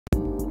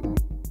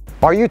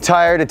Are you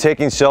tired of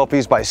taking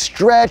selfies by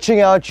stretching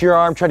out your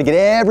arm, trying to get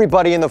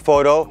everybody in the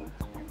photo,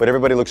 but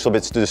everybody looks a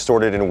bit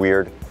distorted and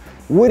weird?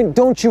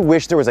 Don't you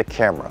wish there was a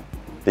camera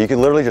that you could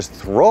literally just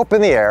throw up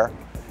in the air,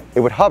 it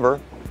would hover,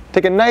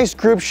 take a nice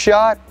group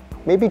shot,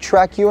 maybe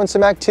track you on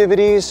some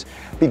activities,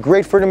 be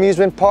great for an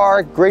amusement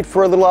park, great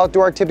for a little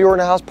outdoor activity or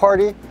in a house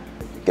party?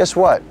 Guess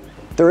what?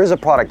 There is a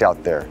product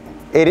out there.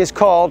 It is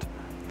called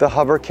the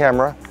Hover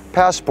Camera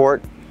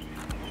Passport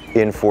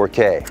in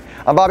 4K.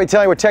 I'm Bobby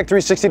Tonelli with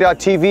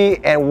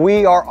Tech360.tv, and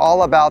we are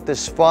all about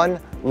this fun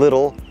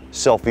little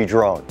selfie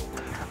drone.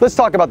 Let's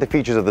talk about the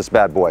features of this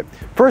bad boy.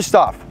 First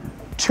off,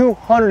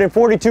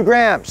 242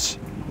 grams.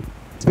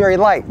 It's very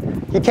light.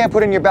 You can't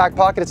put it in your back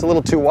pocket. It's a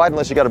little too wide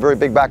unless you got a very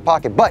big back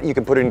pocket, but you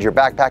can put it into your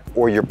backpack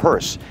or your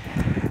purse.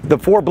 The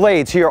 4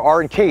 blades here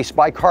are encased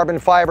by carbon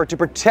fiber to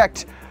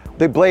protect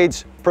the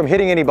blades from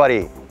hitting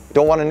anybody.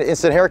 Don't want an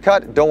instant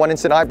haircut? Don't want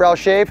instant eyebrow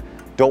shave?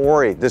 Don't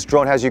worry, this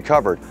drone has you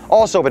covered.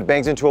 Also, if it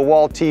bangs into a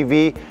wall,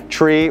 TV,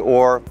 tree,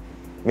 or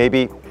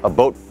maybe a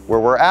boat where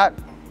we're at,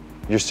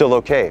 you're still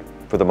okay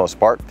for the most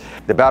part.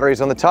 The battery's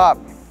on the top.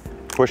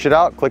 Push it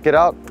out, click it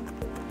out,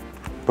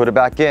 put it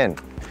back in.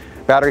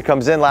 Battery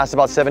comes in, lasts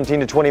about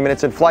 17 to 20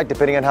 minutes in flight,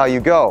 depending on how you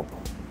go.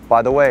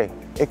 By the way,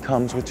 it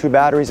comes with 2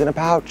 batteries in a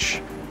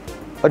pouch.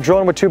 A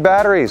drone with 2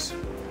 batteries.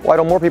 Why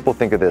don't more people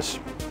think of this?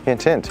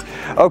 Hint, hint.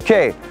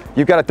 Okay,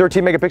 you've got a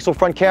 13 megapixel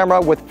front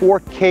camera with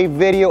 4K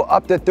video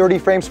up to 30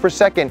 frames per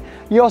second.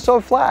 You also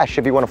have flash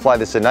if you want to fly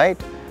this at night,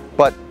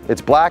 but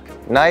it's black,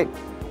 night.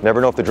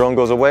 Never know if the drone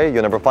goes away,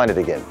 you'll never find it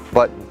again.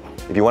 But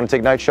if you want to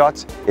take night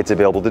shots, it's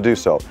available to do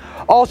so.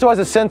 Also has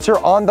a sensor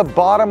on the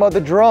bottom of the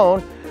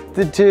drone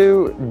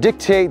to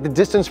dictate the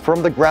distance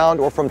from the ground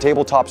or from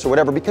tabletops or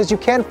whatever, because you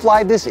can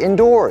fly this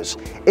indoors.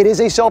 It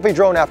is a selfie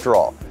drone after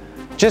all.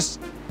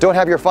 Just don't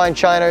have your fine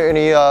china or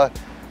any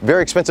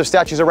very expensive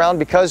statues around,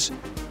 because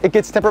it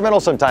gets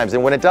temperamental sometimes,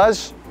 and when it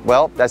does,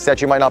 well, that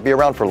statue might not be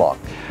around for long.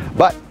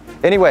 But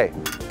anyway,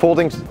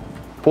 folding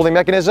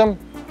mechanism,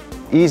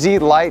 easy,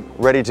 light,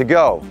 ready to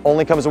go.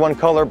 Only comes in one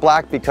color,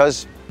 black,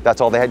 because that's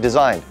all they had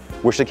designed.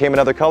 Wish it came in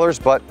other colors,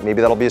 but maybe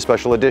that'll be a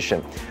special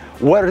edition.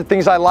 What are the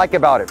things I like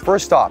about it?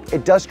 First off,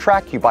 it does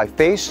track you by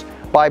face,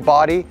 by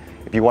body,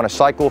 if you want to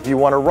cycle, if you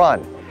want to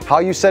run. How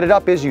you set it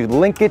up is you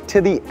link it to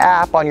the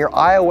app on your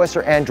iOS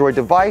or Android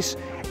device.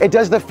 It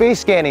does the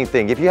face scanning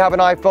thing. If you have an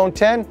iPhone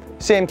 10,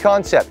 same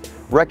concept.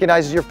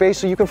 Recognizes your face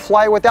so you can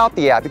fly without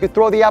the app. You could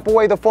throw the app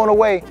away, the phone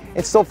away,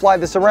 and still fly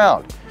this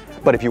around.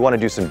 But if you want to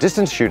do some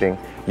distance shooting,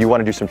 you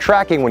want to do some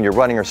tracking when you're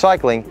running or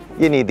cycling,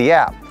 you need the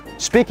app.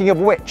 Speaking of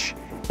which,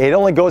 it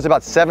only goes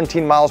about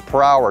 17 miles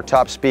per hour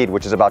top speed,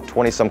 which is about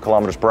 20-some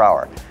kilometers per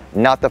hour.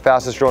 Not the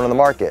fastest drone on the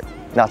market.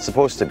 Not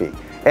supposed to be.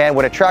 And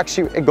when it tracks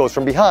you, it goes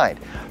from behind.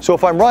 So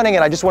if I'm running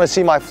and I just want to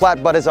see my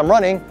flat butt as I'm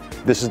running,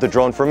 this is the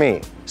drone for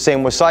me.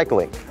 Same with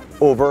cycling.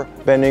 Over,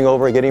 bending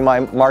over, getting my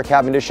Mark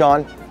Cavendish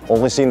on,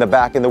 only seeing the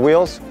back and the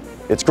wheels.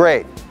 It's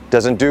great.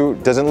 Doesn't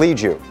lead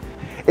you.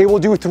 It will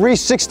do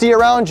 360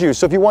 around you.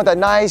 So if you want that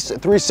nice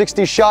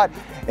 360 shot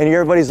and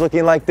everybody's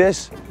looking like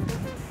this,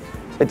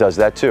 it does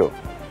that too.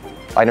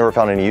 I never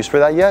found any use for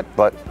that yet,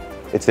 but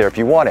it's there if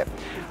you want it.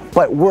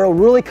 But where it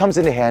really comes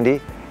into handy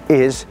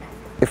is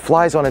it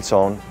flies on its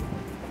own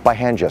by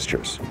hand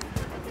gestures.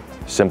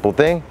 Simple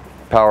thing,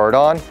 power it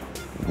on,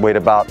 wait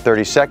about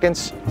 30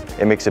 seconds,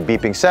 it makes a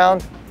beeping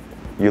sound,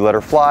 you let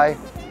her fly,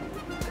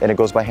 and it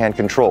goes by hand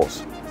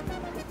controls.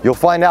 You'll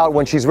find out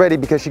when she's ready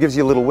because she gives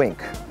you a little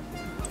wink.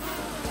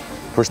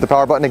 Push the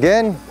power button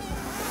again,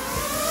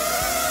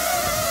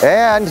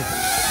 and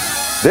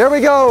there we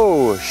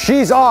go,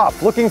 she's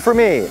off, looking for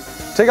me.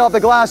 Take off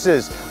the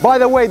glasses. By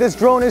the way, this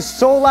drone is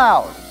so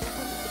loud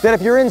that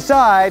if you're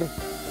inside,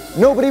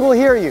 nobody will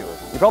hear you.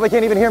 You probably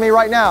can't even hear me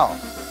right now.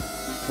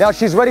 Now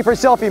she's ready for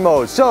selfie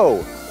mode.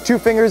 So, 2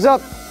 fingers up,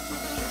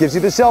 gives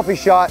you the selfie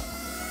shot.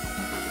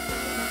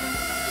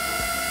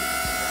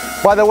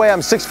 By the way, I'm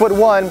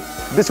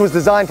 6'1". This was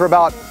designed for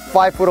about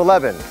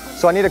 5'11".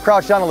 So I need to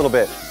crouch down a little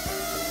bit.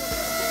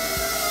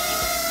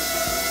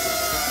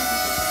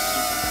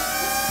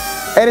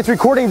 And it's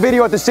recording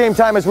video at the same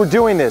time as we're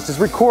doing this. It's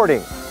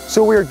recording.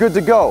 So we are good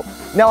to go.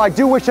 Now I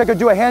do wish I could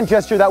do a hand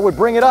gesture that would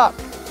bring it up.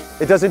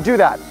 It doesn't do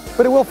that,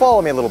 but it will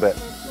follow me a little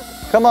bit.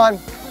 Come on.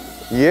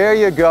 There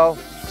you go.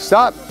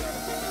 Stop.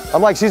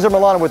 I'm like Cesar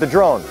Milano with the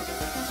drone.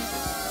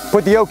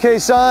 Put the OK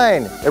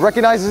sign. It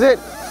recognizes it.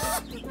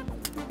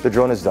 The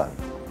drone is done.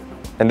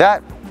 And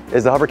that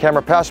is the Hover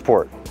Camera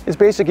Passport. It's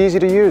basic, easy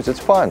to use. It's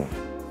fun.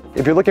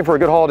 If you're looking for a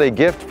good holiday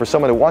gift for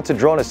someone who wants a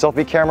drone, a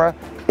selfie camera,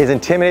 is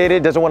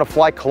intimidated, doesn't want to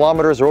fly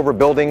kilometers or over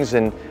buildings,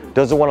 and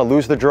doesn't want to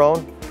lose the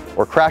drone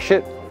or crash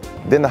it,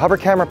 then the Hover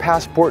Camera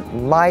Passport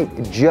might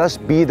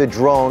just be the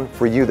drone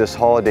for you this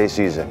holiday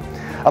season.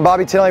 I'm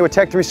Bobby Tonelli with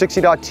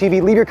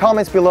Tech360.tv. Leave your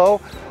comments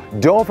below.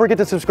 Don't forget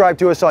to subscribe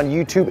to us on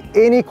YouTube.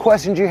 Any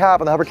questions you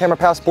have on the Hover Camera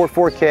Passport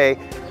 4K,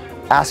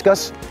 ask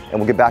us, and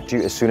we'll get back to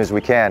you as soon as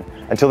we can.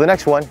 Until the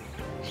next one,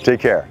 take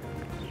care.